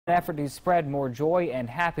Effort to spread more joy and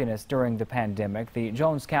happiness during the pandemic, the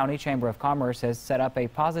Jones County Chamber of Commerce has set up a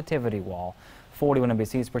positivity wall. 41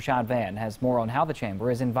 NBC's Prashad Van has more on how the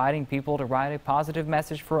chamber is inviting people to write a positive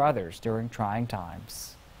message for others during trying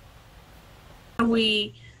times. How do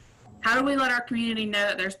we let our community know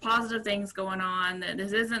that there's positive things going on, that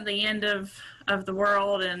this isn't the end of the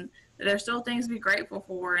world, and that there's still things to be grateful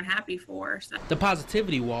for and happy for? So. The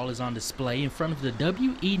positivity wall is on display in front of the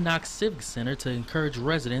W.E. Knox Civic Center to encourage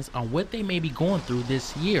residents on what they may be going through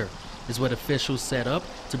this year, is what officials set up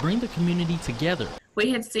to bring the community together. We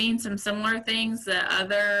had seen some similar things that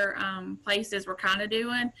other places were kind of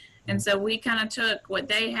doing, and so we kind of took what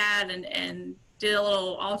they had and did a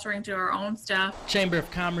little altering to our own stuff. Chamber of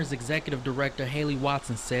Commerce Executive Director Haley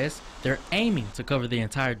Watson says they're aiming to cover the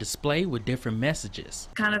entire display with different messages.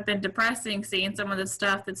 Kind of been depressing seeing some of the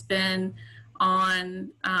stuff that's been on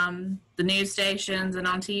the news stations and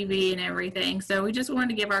on TV and everything. So we just wanted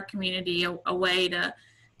to give our community a way to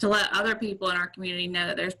let other people in our community know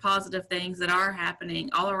that there's positive things that are happening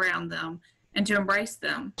all around them and to embrace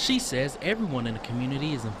them. She says everyone in the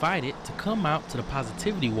community is invited to come out to the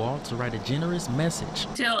positivity wall to write a generous message.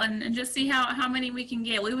 And just see how many we can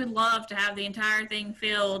get. We would love to have the entire thing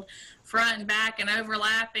filled front and back and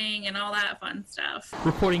overlapping and all that fun stuff.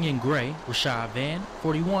 Reporting in Gray, Prashad Van,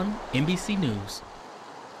 41 NBC News.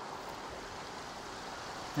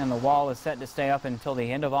 And the wall is set to stay up until the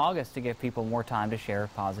end of August to give people more time to share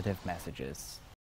positive messages.